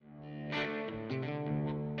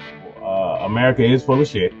America is full of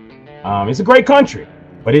shit. It's a great country,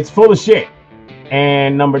 but it's full of shit.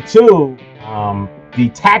 And number two, the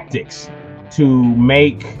tactics to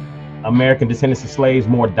make American descendants of slaves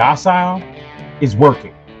more docile is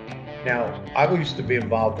working. Now, I used to be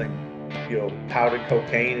involved in, powdered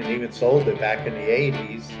cocaine and even sold it back in the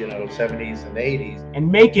 80s, 70s and 80s. And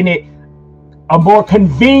making it a more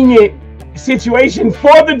convenient situation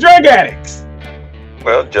for the drug addicts.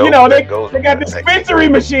 Well, Joe, they got dispensary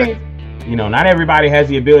machines. Not everybody has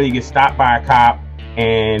the ability to get stopped by a cop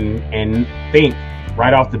and think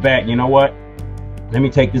right off the bat, you know what? Let me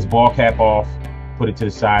take this ball cap off, put it to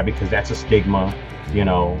the side because that's a stigma,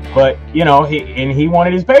 But he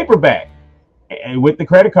wanted his paper back. And with the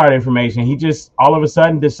credit card information, he just all of a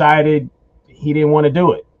sudden decided he didn't want to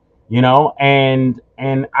do it, and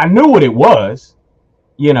I knew what it was.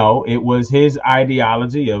 It was his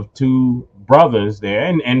ideology of two brothers there,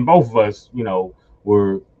 and both of us,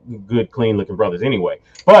 were good, clean looking brothers anyway.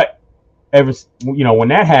 But when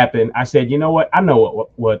that happened, I said, you know what? I know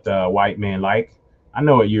what white men like. I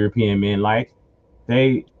know what European men like.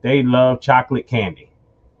 They love chocolate candy.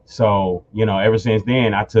 So, ever since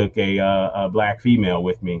then, I took a black female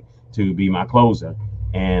with me to be my closer,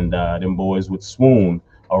 and them boys would swoon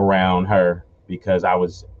around her because I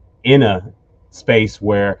was in a space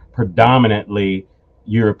where predominantly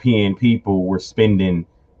European people were spending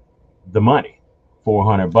the money,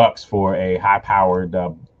 $400 for a high-powered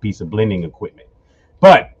piece of blending equipment.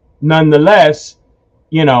 But nonetheless,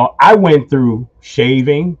 I went through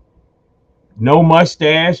shaving, no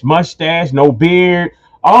mustache, no beard,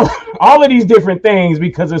 all of these different things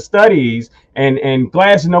because of studies and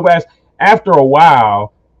glasses, no glass. After a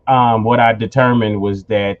while, what I determined was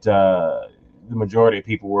that the majority of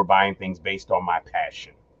people were buying things based on my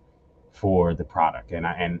passion for the product, and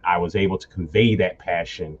I was able to convey that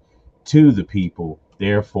passion to the people.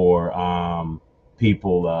 Therefore,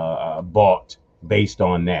 people bought based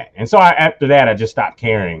on that. And so after that, I just stopped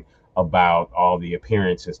caring about all the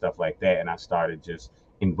appearance and stuff like that, and I started just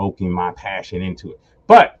invoking my passion into it.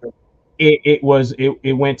 But it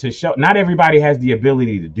went to show not everybody has the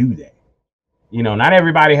ability to do that. Not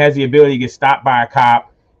everybody has the ability to get stopped by a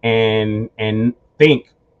cop and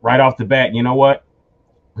think right off the bat, you know what?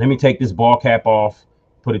 Let me take this ball cap off,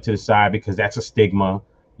 put it to the side because that's a stigma.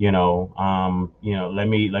 Let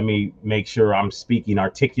me make sure I'm speaking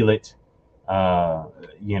articulate,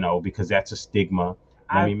 because that's a stigma.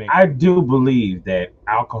 I do believe that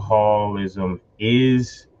alcoholism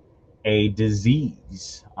is a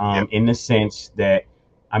disease, in the sense that,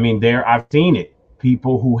 I've seen it.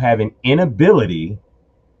 People who have an inability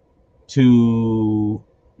to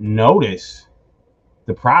notice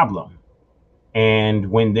the problem, and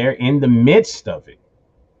when they're in the midst of it,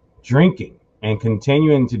 drinking and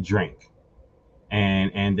continuing to drink,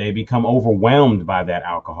 and they become overwhelmed by that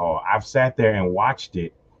alcohol. I've sat there and watched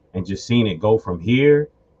it and just seen it go from here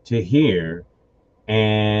to here,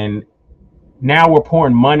 and now we're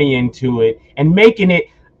pouring money into it and making it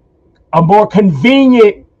a more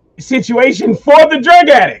convenient situation for the drug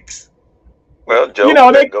addicts. Well,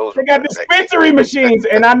 Joe, they got dispensary machines,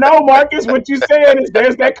 and I know, Marcus, what you're saying is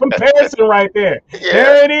there's that comparison right there. Yeah.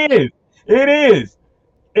 There it is. It is.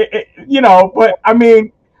 But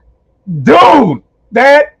dude,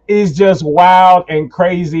 that is just wild and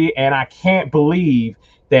crazy, and I can't believe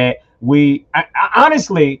that I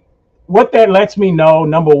honestly, what that lets me know,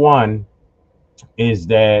 number one, is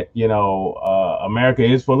that America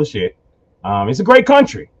is full of shit. It's a great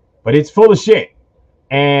country, but it's full of shit.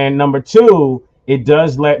 And number two, it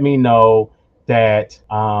does let me know that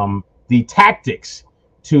the tactics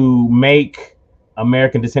to make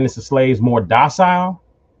American descendants of slaves more docile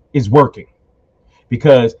is working.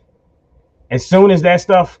 Because as soon as that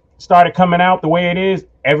stuff started coming out the way it is,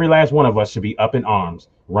 every last one of us should be up in arms,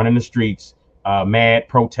 running the streets, mad,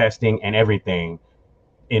 protesting, and everything,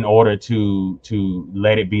 in order to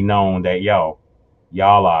let it be known that y'all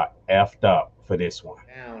are effed up for this one.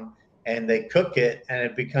 And they cook it, and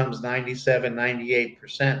it becomes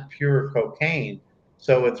 97-98% pure cocaine.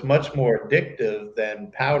 So it's much more addictive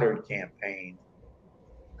than powdered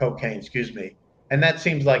cocaine, excuse me. And that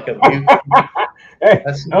seems like a hey,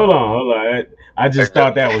 hold on. I just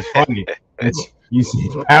thought that was funny. You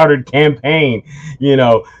said powdered campaign.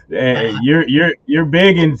 You're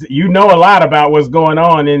big, and a lot about what's going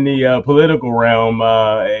on in the political realm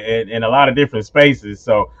in a lot of different spaces.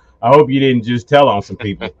 So I hope you didn't just tell on some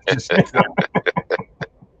people.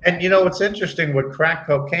 And what's interesting with crack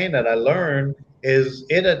cocaine that I learned is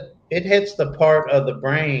it hits the part of the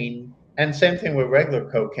brain, and same thing with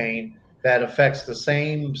regular cocaine, that affects the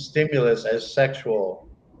same stimulus as sexual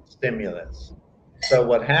stimulus. So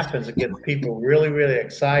what happens, it gets people really, really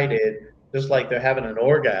excited, just like they're having an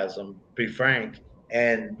orgasm, be frank.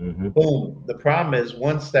 And Hmm. boom, the problem is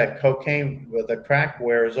once that cocaine, the crack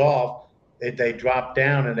wears off, they drop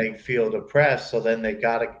down and they feel depressed. So then they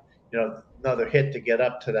got to, another hit to get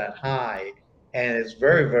up to that high. And it's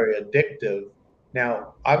very, very addictive.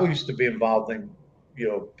 Now, I used to be involved in,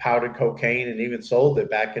 powdered cocaine and even sold it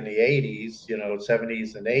back in the 80s,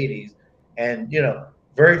 70s and 80s. And,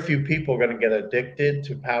 very few people are going to get addicted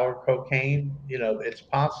to powder cocaine. It's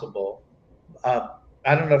possible. Uh,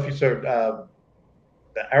 I don't know if you saw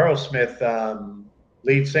the Aerosmith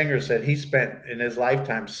lead singer said he spent in his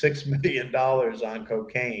lifetime $6 million on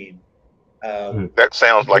cocaine. Um, That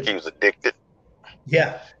sounds like he was addicted.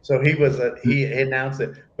 yeah, so he announced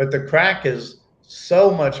it, but the crack is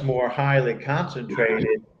so much more highly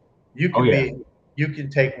concentrated. You Oh can yeah. be you can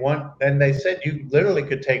take one, and they said you literally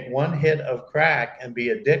could take one hit of crack and be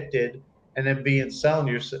addicted, and then selling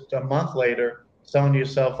yourself a month later, selling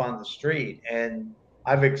yourself on the street. And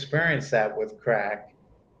I've experienced that with crack,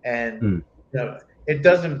 and Mm. it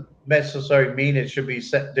doesn't necessarily mean it should be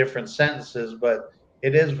set different sentences, but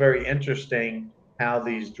it is very interesting how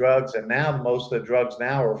these drugs, and now most of the drugs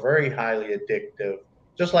now are very highly addictive.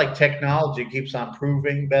 Just like technology keeps on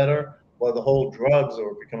proving better, well, the whole drugs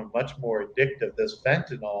are becoming much more addictive. This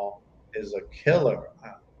fentanyl is a killer,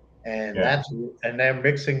 and Yeah. and they're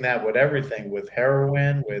mixing that with everything, with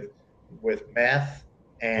heroin, with meth,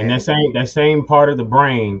 And and that same part of the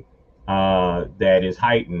brain that is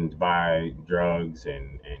heightened by drugs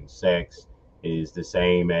and sex is the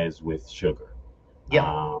same as with sugar. yep,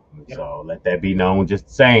 yep. So let that be known just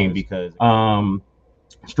the same, because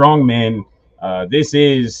strong men, this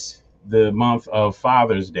is the month of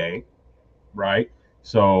Father's Day, right?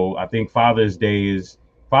 So I think Father's Day,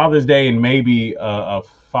 and maybe a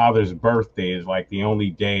father's birthday is like the only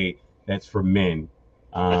day that's for men.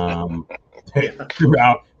 Um, Yeah.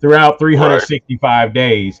 throughout Right. 365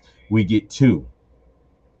 days, we get two,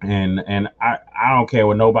 and I don't care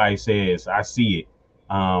what nobody says. I see it.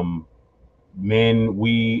 Men,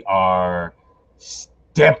 we are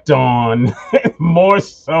stepped on more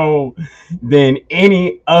so than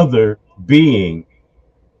any other being,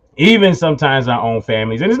 even sometimes our own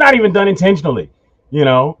families. And it's not even done intentionally,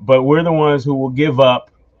 but we're the ones who will give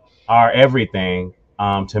up our everything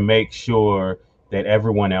to make sure that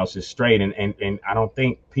everyone else is straight. And I don't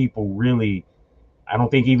think people really, I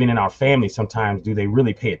don't think even in our family sometimes do they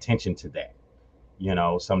really pay attention to that.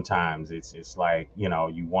 Sometimes it's like,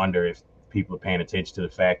 you wonder if people are paying attention to the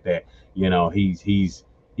fact that,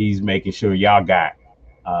 he's making sure y'all got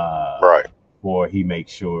Right. before he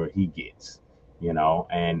makes sure he gets,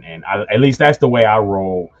 and at least that's the way I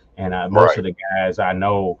roll. And most Right. of the guys I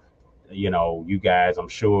know, you guys, I'm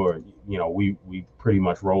sure, we pretty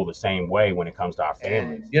much roll the same way when it comes to our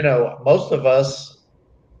And families. most of us,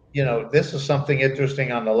 this is something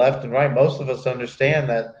interesting on the left and right. Most of us understand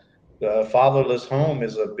that the fatherless home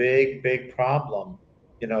is a big, big problem,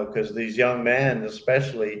 because these young men,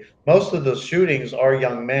 especially, most of the shootings are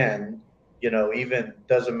young men, even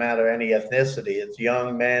doesn't matter any ethnicity. It's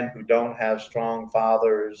young men who don't have strong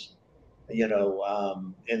fathers, in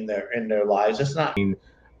their lives. It's not.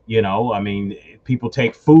 I mean, people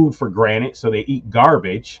take food for granted, so they eat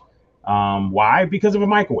garbage. Why? Because of a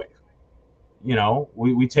microwave.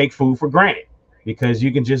 We take food for granted because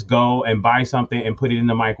you can just go and buy something and put it in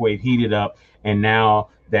the microwave, heat it up, and now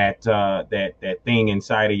that thing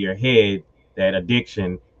inside of your head, that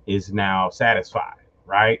addiction, is now satisfied,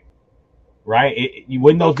 right? Right?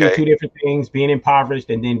 Wouldn't those be Okay. two different things? Being impoverished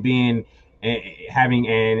and then having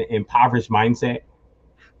an impoverished mindset.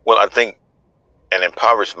 Well, I think an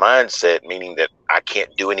impoverished mindset, meaning that I can't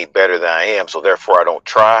do any better than I am, so therefore I don't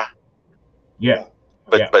try. Yeah,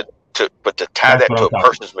 Yeah. But yeah, to tie that's that what to I'm a talking about.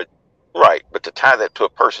 person's right, but to tie that to a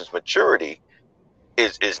person's maturity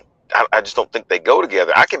is I just don't think they go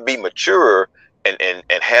together. I can be mature and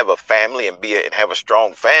have a family and have a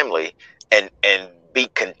strong family and be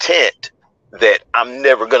content that I'm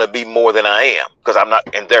never going to be more than I am because I'm not,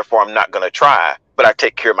 and therefore I'm not going to try. But I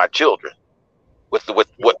take care of my children with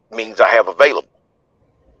what means I have available,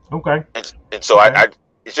 Okay, and so okay. I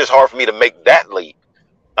it's just hard for me to make that leap.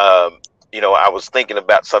 Um, I was thinking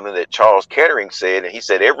about something that Charles Kettering said, and he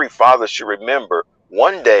said every father should remember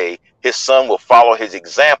one day his son will follow his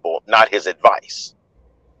example, not his advice.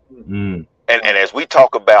 Hmm. Mm, And as we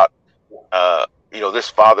talk about, this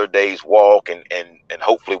Father Day's walk, and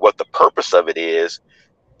hopefully what the purpose of it is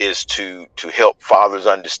to help fathers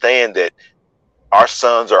understand that our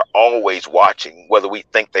sons are always watching, whether we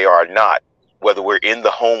think they are or not, whether we're in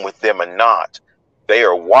the home with them or not. They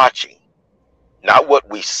are watching, not what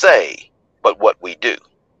we say, but what we do.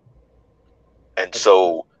 And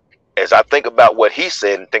so as I think about what he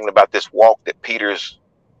said and thinking about this walk that Peter's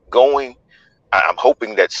going, I'm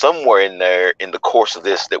hoping that somewhere in there, in the course of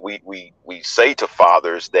this, that we say to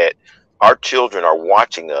fathers that our children are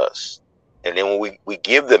watching us, and then when we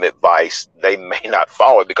give them advice, they may not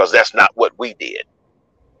follow it because that's not what we did.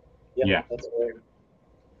 Yeah.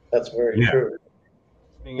 That's very true.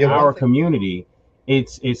 In our community,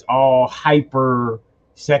 it's all hyper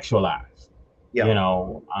sexualized. Yeah. You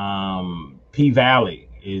know, P Valley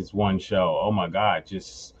is one show. Oh my God,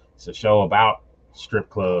 just it's a show about strip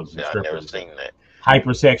clubs and strippers. I've never seen that.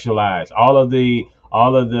 Hypersexualized. All of the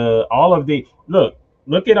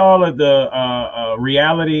look at all of the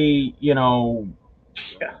reality, you know,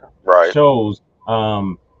 right. shows.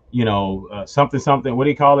 Something something. What do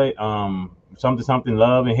you call it? Something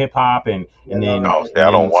love and hip hop and then,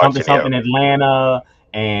 I don't watch something Atlanta.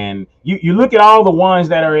 And you look at all the ones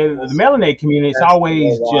that are in the melanated community, it's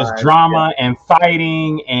always just drama and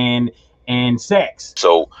fighting and sex.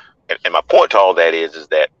 So, and my point to all that is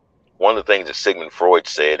that one of the things that Sigmund Freud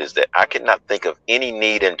said is that I cannot think of any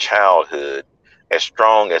need in childhood as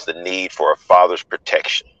strong as the need for a father's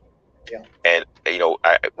protection. Yeah. And, you know,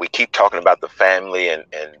 we keep talking about the family and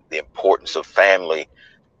the importance of family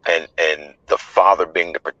and the father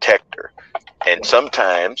being the protector. And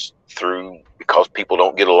sometimes because people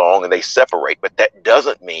don't get along and they separate, but that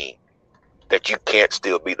doesn't mean that you can't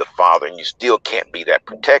still be the father and you still can't be that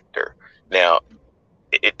protector. Now,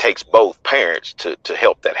 it takes both parents to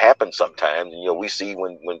help that happen sometimes. And, you know, we see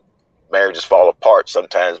when marriages fall apart,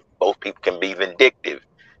 sometimes both people can be vindictive,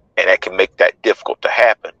 and that can make that difficult to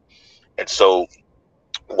happen. And so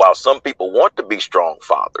while some people want to be strong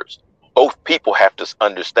fathers, both people have to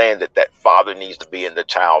understand that father needs to be in the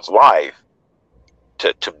child's life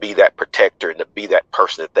to be that protector and to be that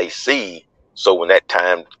person that they see. So when that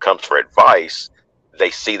time comes for advice, they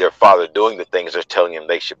see their father doing the things they're telling them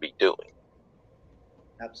they should be doing.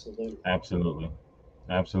 Absolutely.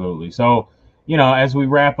 So, you know, as we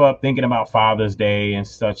wrap up thinking about Father's Day and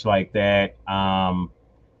such like that,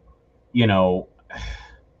 you know,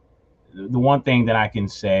 the one thing that I can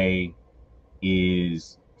say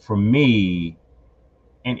is, for me,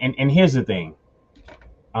 and here's the thing,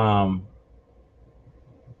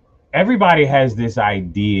 everybody has this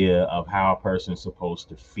idea of how a person's supposed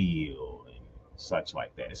to feel and such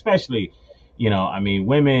like that, especially, you know, I mean,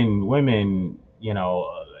 women, you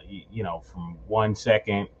know, from 1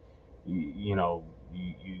 second, you know,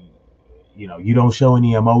 you don't show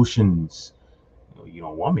any emotions. You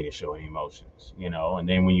don't want me to show any emotions, you know, and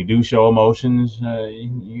then when you do show emotions,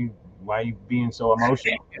 why are you being so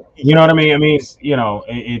emotional? You know what I mean? I mean,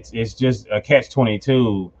 it's just a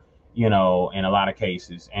catch-22, you know, in a lot of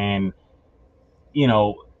cases. And, you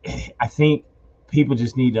know, I think people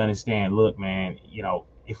just need to understand, look, man, you know,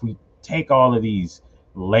 if we take all of these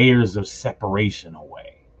layers of separation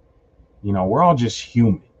away, you know, we're all just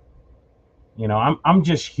human. You know, I'm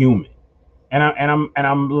just human. And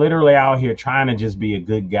I'm literally out here trying to just be a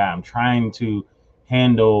good guy. I'm trying to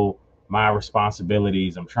handle my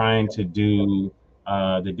responsibilities. I'm trying to do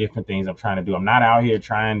the different things I'm trying to do. I'm not out here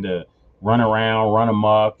trying to run around, run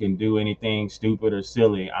amok, and do anything stupid or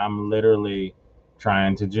silly. I'm literally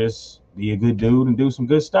trying to just be a good dude and do some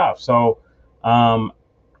good stuff. So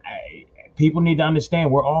people need to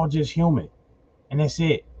understand we're all just human, and that's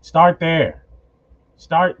it. Start there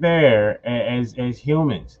as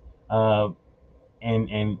humans.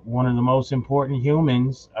 And one of the most important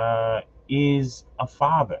humans is a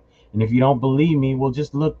father. And if you don't believe me, we'll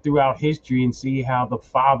just look throughout history and see how the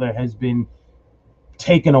father has been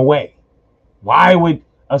taken away. Why would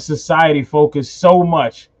a society focus so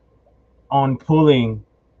much on pulling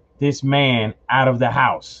this man out of the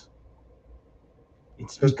house?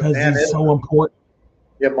 It's because he's so important.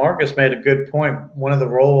 Yeah, Marcus made a good point. One of the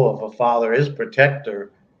role of a father is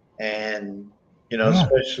protector, and you know,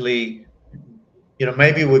 especially, you know,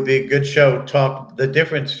 maybe it would be a good show talk the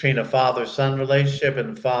difference between a father-son relationship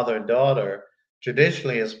and father-daughter.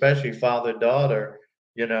 Traditionally, especially father-daughter,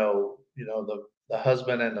 the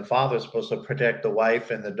husband and the father are supposed to protect the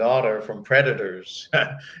wife and the daughter from predators,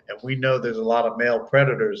 and we know there's a lot of male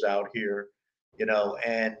predators out here, you know,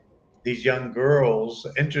 and these young girls.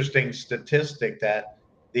 Interesting statistic that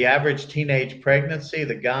the average teenage pregnancy,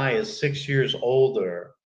 the guy is 6 years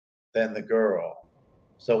older than the girl.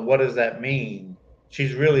 So what does that mean?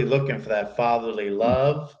 She's really looking for that fatherly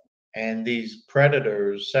love, and these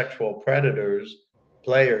predators, sexual predators,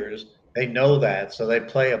 players, they know that, so they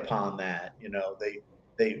play upon that. You know,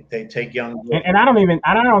 they take young girls. And I don't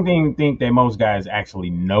even think that most guys actually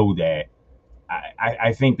know that.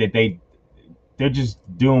 I think that they they're just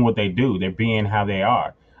doing what they do. They're being how they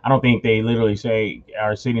are. I don't think they literally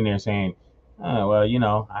are sitting there saying, oh,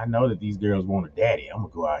 well, I know that these girls want a daddy. I'm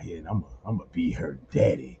gonna go out here and I'm gonna be her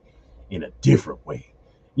daddy in a different way.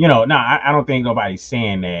 No, I don't think nobody's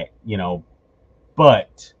saying that.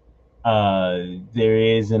 But there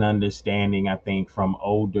is an understanding, I think, from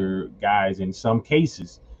older guys in some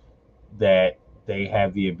cases that they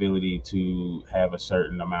have the ability to have a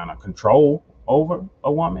certain amount of control over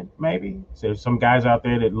a woman, maybe. So there's some guys out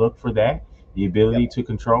there that look for that, the ability to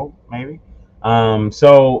control, maybe.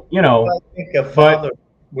 So, Well, I think a but father,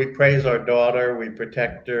 we praise our daughter, we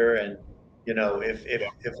protect her, and if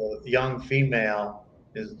a young female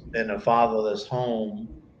is in a fatherless home,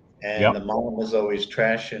 and the yep, mom is always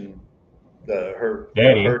trashing her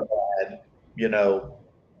daddy, dad, you know,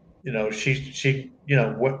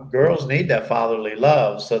 what girls need that fatherly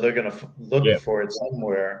love, so they're gonna look yeah. for it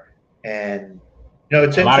somewhere, and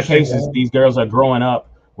it's A lot of interesting. cases, these girls are growing up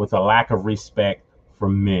with a lack of respect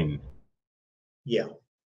from men Yeah,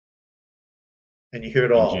 and you hear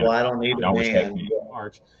it in all. Well, general. I don't need a Don't respect man. men at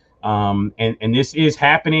large. And this is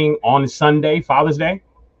happening on Sunday, Father's Day.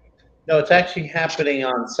 No, it's actually happening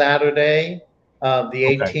on Saturday, the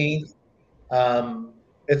Okay. 18th.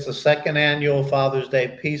 It's the second annual Father's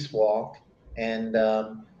Day Peace Walk, and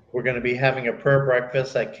we're going to be having a prayer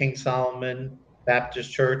breakfast at King Solomon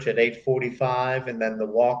Baptist Church at 8:45, and then the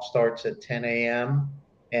walk starts at 10 a.m.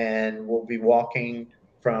 And we'll be walking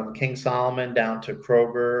from King Solomon down to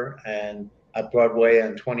Kroger and at Broadway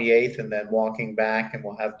and 28th, and then walking back, and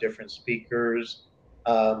we'll have different speakers.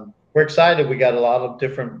 We're excited. We got a lot of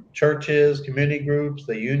different churches, community groups,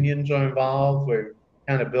 the unions are involved. We're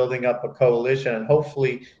kind of building up a coalition, and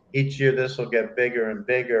hopefully each year this will get bigger and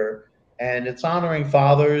bigger. And it's honoring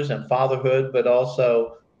fathers and fatherhood, but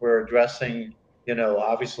also we're addressing,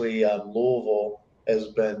 obviously Louisville has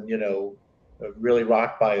been, really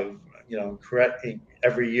rocked by, correct.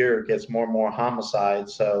 Every year it gets more and more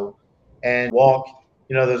homicides. So, and walk,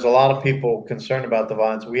 there's a lot of people concerned about the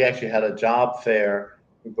violence. We actually had a job fair.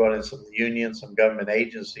 We brought in some unions, some government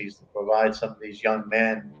agencies to provide some of these young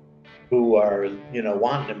men who are,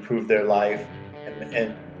 wanting to improve their life,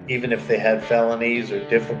 and even if they had felonies or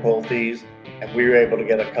difficulties, and we were able to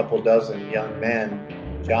get a couple dozen young men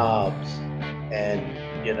jobs. And,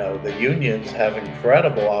 the unions have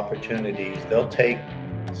incredible opportunities. They'll take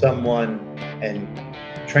someone and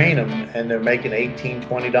train them, and they're making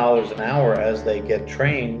 $18-20 an hour as they get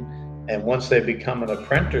trained. And once they become an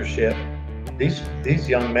apprenticeship, these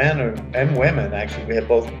young men and women, actually we have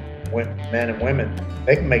both men and women,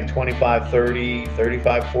 they can make 25, 30,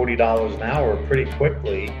 35, $40 an hour pretty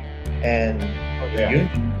quickly. And the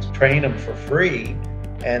unions train them for free,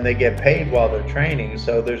 and they get paid while they're training.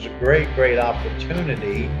 So there's a great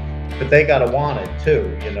opportunity, but they got to want it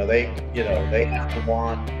too. They have to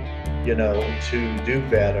want, to do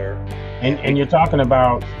better. And you're talking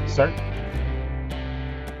about, sir?